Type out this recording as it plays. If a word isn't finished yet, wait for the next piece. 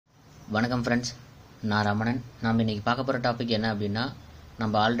வணக்கம் ஃப்ரெண்ட்ஸ், நான் ரமணன். நாம் இன்றைக்கி பார்க்க போகிற டாபிக் என்ன அப்படின்னா,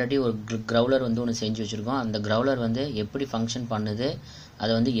 நம்ம ஆல்ரெடி ஒரு க்ரௌலர் ஒன்று செஞ்சு வச்சுருக்கோம். அந்த க்ரௌலர் எப்படி ஃபங்க்ஷன் பண்ணுது,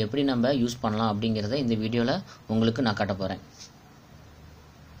 அதை எப்படி நம்ம யூஸ் பண்ணலாம் அப்படிங்கிறத இந்த வீடியோவில் உங்களுக்கு நான் காட்ட போகிறேன்.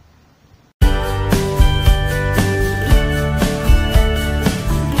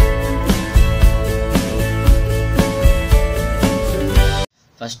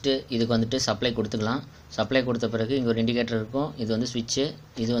 ஃபஸ்ட்டு இதுக்கு சப்ளை கொடுத்துக்கலாம். சப்ளை கொடுத்த பிறகு இங்கே ஒரு இண்டிகேட்டர் இருக்கும். இது ஸ்விட்சு.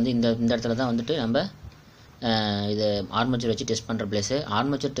 இது இந்த இடத்துல தான் நம்ம இது ஆர்மேச்சர் வச்சு டெஸ்ட் பண்ணுற பிளேஸு.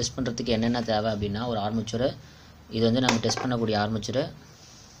 ஆர்மேச்சர் டெஸ்ட் பண்ணுறதுக்கு என்னென்ன தேவை அப்படின்னா, ஒரு ஆர்மேச்சரு, இது நம்ம டெஸ்ட் பண்ணக்கூடிய ஆர்மேச்சரு,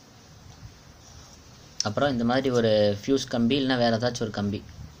 அப்புறம் இந்த மாதிரி ஒரு ஃபியூஸ் கம்பி இல்லைனா வேறு ஏதாச்சும் ஒரு கம்பி,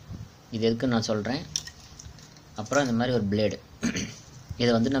 இது எதுக்குன்னு நான் சொல்கிறேன். அப்புறம் இந்த மாதிரி ஒரு பிளேடு,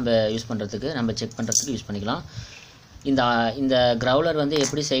 இதை நம்ம யூஸ் பண்ணுறதுக்கு, நம்ம செக் பண்ணுறதுக்கு யூஸ் பண்ணிக்கலாம். இந்த க்ரௌலர்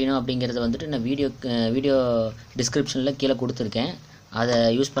எப்படி செய்யணும் அப்படிங்கிறத நான் வீடியோ டிஸ்கிரிப்ஷனில் கீழே கொடுத்துருக்கேன். அதை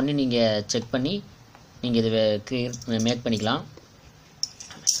யூஸ் பண்ணி நீங்கள் செக் பண்ணி நீங்கள் இதை மேக் பண்ணிக்கலாம்.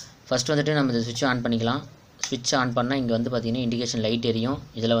 ஃபஸ்ட்டு நம்ம இந்த சுவிட்சை ஆன் பண்ணிக்கலாம். சுவிட்சை ஆன் பண்ணால் இங்கே பார்த்திங்கன்னா இண்டிகேஷன் லைட் எரியும்.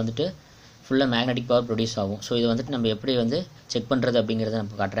 இதில் ஃபுல்லாக மேக்னெட்டிக் பவர் ப்ரொடியூஸ் ஆகும். ஸோ இது நம்ம எப்படி செக் பண்ணுறது அப்படிங்கிறத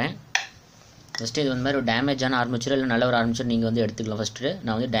நான் காட்டுறேன். ஃபஸ்ட்டு இது மாதிரி ஒரு டேமேஜான ஆர்மேச்சர் இல்லை நல்ல ஒரு ஆர்மேச்சர் நீங்கள் எடுத்துக்கலாம். ஃபஸ்ட்டு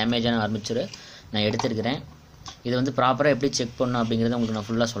நான் டேமேஜான ஆர்மேச்சர் நான் எடுத்துருக்கிறேன். இது ப்ராப்பராக எப்படி செக் பண்ணணும் அப்படிங்கிறத உங்களுக்கு நான்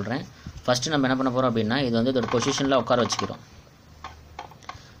ஃபுல்லாக சொல்கிறேன். ஃபஸ்ட்டு நம்ம என்ன பண்ண போகிறோம் அப்படின்னா, இது இதோட பொசிஷனில் உட்கார வச்சுக்கிறோம்.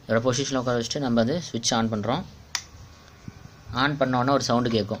 இதோட பொசிஷனில் உட்கார வச்சுட்டு நம்ம சுவிட்ச் ஆன் பண்ணுறோம். ஆன் பண்ணோன்னா ஒரு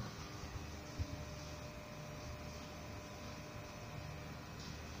சவுண்டு கேட்கும்.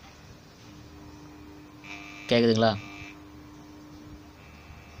 கேட்குதுங்களா?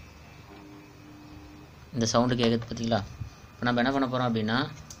 இந்த சவுண்டு கேட்குது பார்த்தீங்களா? இப்போ நம்ம என்ன பண்ண போகிறோம் அப்படின்னா,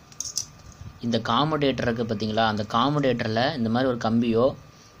 இந்த காமடேட்டர் இருக்குது பார்த்தீங்களா, அந்த காமடேட்டரில் இந்த மாதிரி ஒரு கம்பியோ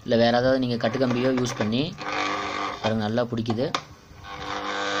இல்லை வேறு ஏதாவது நீங்கள் கட்டு கம்பியோ யூஸ் பண்ணி பாருங்கள், நல்லா பிடிக்குது.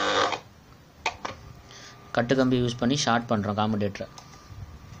 கட்டு கம்பி யூஸ் பண்ணி ஷார்ட் பண்ணுறோம் காமடேட்டரை.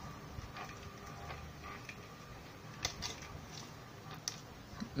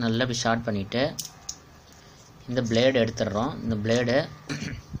 நல்லா இப்படி ஷார்ட் பண்ணிவிட்டு இந்த பிளேடு எடுத்துடுறோம். இந்த பிளேடு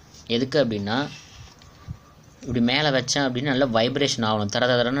எதுக்கு அப்படின்னா, இப்படி மேலே வச்சேன் அப்படின்னா நல்லா வைப்ரேஷன் ஆகணும்.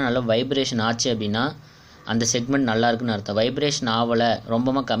 தரன்னு நல்லா வைப்ரேஷன் ஆச்சு அப்படின்னா அந்த செக்மெண்ட் நல்லா இருக்குன்னு அர்த்தம். வைப்ரேஷன் ஆகலை,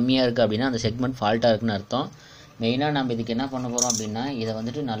 ரொம்பமாக கம்மியாக இருக்குது அப்படின்னா அந்த செக்மெண்ட் ஃபால்ட்டாக இருக்குன்னு அர்த்தம். மெயினாக நம்ம இதுக்கு என்ன பண்ண போகிறோம் அப்படின்னா,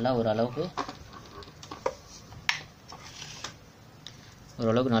 இதை நல்லா ஓரளவுக்கு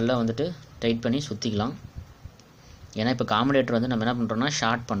நல்லா டைட் பண்ணி சுற்றிக்கலாம். ஏன்னா இப்போ காமடேட்டர் நம்ம என்ன பண்ணுறோம்னா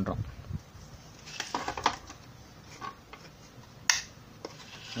ஷார்ட் பண்ணுறோம்.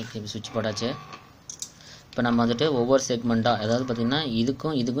 ஓகே, இப்போ சுவிட்ச் போட்டாச்சு. இப்போ நம்ம ஒவ்வொரு செக்மெண்ட்டாக, அதாவது பார்த்திங்கன்னா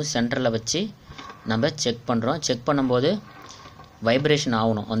இதுக்கும் சென்டரில் வச்சு நம்ம செக் பண்ணுறோம். செக் பண்ணும்போது வைப்ரேஷன்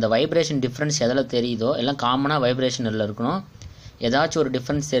ஆகணும். அந்த வைப்ரேஷன் டிஃப்ரென்ஸ் எதில் தெரியுதோ எல்லாம் காமனாக வைப்ரேஷனில் இருக்கணும். ஏதாச்சும் ஒரு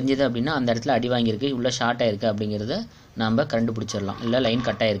டிஃப்ரென்ஸ் தெரிஞ்சது அப்படின்னா அந்த இடத்துல அடி வாங்கியிருக்கு, உள்ளே ஷார்ட் ஆகிருக்கு அப்படிங்கிறத நம்ம கண்டுபிடிச்சிடலாம். இல்லை லைன்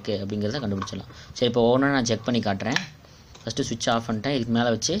கட் ஆகிருக்கு அப்படிங்கிறத கண்டுபிடிச்சிடலாம். சரி, இப்போ ஒவ்வொன்றா நான் செக் பண்ணி காட்டுறேன். ஃபஸ்ட்டு சுவிட்ச் ஆஃப் பண்ணிட்டேன். இதுக்கு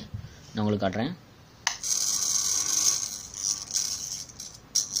மேலே வச்சு நான் உங்களுக்கு காட்டுறேன்.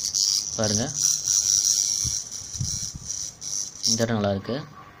 பாருங்கள், இந்த இடம் நல்லாயிருக்கு.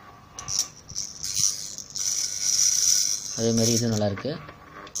 அதேமாதிரி இது நல்லாயிருக்கு,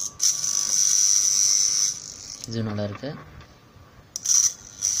 இது நல்லாயிருக்கு,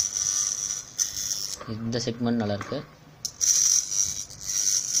 இந்த செக்மெண்ட் நல்லாயிருக்கு,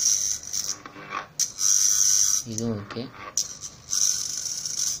 இதுவும் ஓகே,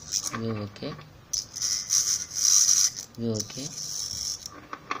 இது ஓகே, இது ஓகே,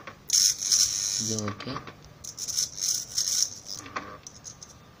 இது ஓகே.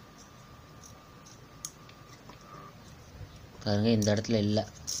 பாருங்கள், இந்த இடத்துல இல்லை,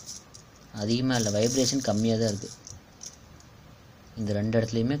 அதிகமாக இல்லை, வைப்ரேஷன் கம்மியாக தான் இருக்குது. இந்த ரெண்டு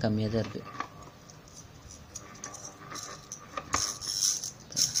இடத்துலையுமே கம்மியாக தான் இருக்குது.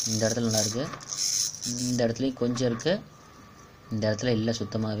 இந்த இடத்துல நல்லா இருக்குது, இந்த இடத்துலையும் கொஞ்சம் இருக்குது, இந்த இடத்துல இல்லை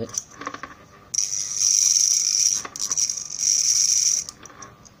சுத்தமாகவே.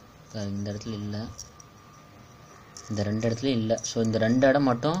 இந்த இடத்துல இல்லை, இந்த ரெண்டு இடத்துலையும் இல்லை. ஸோ இந்த ரெண்டு இடம்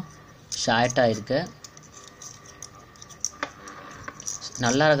மட்டும் ஷார்ட்டாக இருக்கு.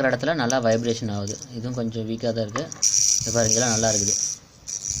 நல்லா இருக்கிற இடத்துல நல்லா வைப்ரேஷன் ஆகுது. இதுவும் கொஞ்சம் வீக்காக தான் இருக்குது. இது பாருங்க, இதெல்லாம் நல்லா இருக்குது.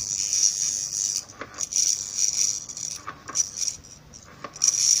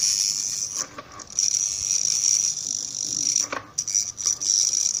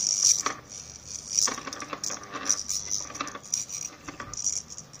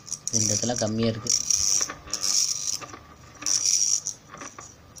 இந்த இடத்துல கம்மியாக இருக்குது.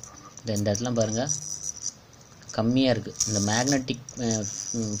 இந்த இடத்துல பாருங்கள் கம்மியாக இருக்குது. இந்த மேக்னெட்டிக்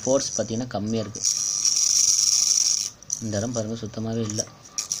ஃபோர்ஸ் பார்த்திங்கன்னா கம்மியாக இருக்குது. இந்த இடம் பாருங்கள் சுத்தமாகவே இல்லை.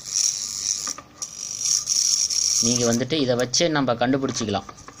 நீங்கள் வந்துட்டு இதை வச்சு நம்ம கண்டுபிடிச்சிக்கலாம்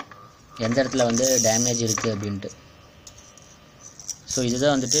எந்த இடத்துல வந்து டேமேஜ் இருக்குது அப்படின்ட்டு. ஸோ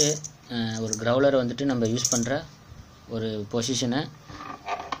இதுதான் வந்துட்டு ஒரு கிரவுலரை வந்துட்டு நம்ம யூஸ் பண்ணுற ஒரு பொசிஷனை.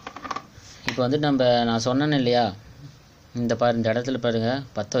 இப்போ வந்துட்டு நான் சொன்னேன்னு இல்லையா, இந்த இடத்துல பாருங்கள்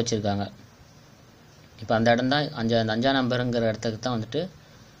 10 வச்சுருக்காங்க. இப்போ அந்த இடம் தான் அந்த 5ஆம் நம்பருங்கிற இடத்துக்கு தான் வந்துட்டு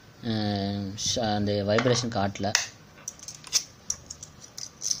அந்த வைப்ரேஷன் காட்டல.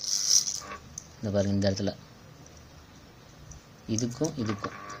 இந்த பாருங்கள் இந்த இடத்துல இதுக்கும்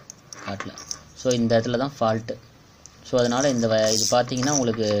காட்டல. ஸோ இந்த இடத்துல தான் ஃபால்ட்டு. ஸோ அதனால் இது பார்த்தீங்கன்னா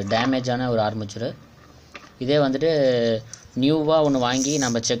உங்களுக்கு டேமேஜான ஒரு ஆர்மேச்சரு. இதே வந்துட்டு நியூவாக ஒன்று வாங்கி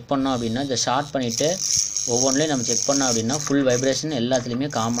நம்ம செக் பண்ணோம் அப்படின்னா இதை ஷார்ட் பண்ணிவிட்டு ஒவ்வொன்றிலையும் நம்ம செக் பண்ணோம் அப்படின்னா ஃபுல் வைப்ரேஷன் எல்லாத்துலேயுமே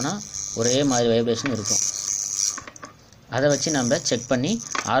காமனாக ஒரே மாதிரி வைப்ரேஷன் இருக்கும். அதை வச்சு நம்ம செக் பண்ணி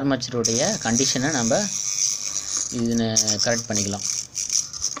ஆர்மேச்சருடைய கண்டிஷனை நம்ம கரெக்ட் பண்ணிக்கலாம்.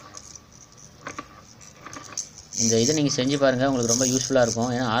 இந்த இதை நீங்கள் செஞ்சு பாருங்கள், உங்களுக்கு ரொம்ப யூஸ்ஃபுல்லாக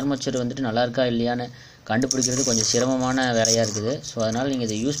இருக்கும். ஏன்னா ஆர்மேச்சர் வந்துட்டு நல்லா இருக்கா இல்லையான்னு கண்டுபிடிக்கிறது கொஞ்சம் சிரமமான வேலையாக இருக்குது. ஸோ அதனால் நீங்கள்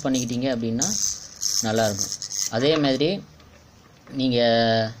இதை யூஸ் பண்ணிக்கிட்டீங்க அப்படின்னா நல்லாயிருக்கும். அதே மாதிரி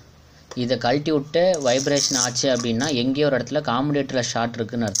நீங்கள் இதை கழட்டி விட்டு வைப்ரேஷன் ஆச்சு அப்படின்னா எங்கேயோ ஒரு இடத்துல காம்படேட்டரில் ஷார்ட்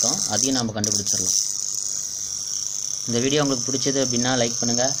இருக்குதுன்னு அர்த்தம். அதையும் நம்ம கண்டுபிடிச்சிடலாம். இந்த வீடியோ உங்களுக்கு பிடிச்சது அப்படின்னா லைக்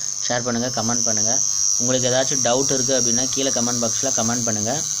பண்ணுங்கள், ஷேர் பண்ணுங்கள், கமெண்ட் பண்ணுங்கள். உங்களுக்கு ஏதாச்சும் டவுட் இருக்குது அப்படின்னா கீழே கமெண்ட் பாக்ஸில் கமெண்ட்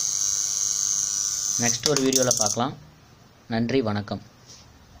பண்ணுங்கள். நெக்ஸ்ட் ஒரு வீடியோவில் பார்க்கலாம். நன்றி, வணக்கம்.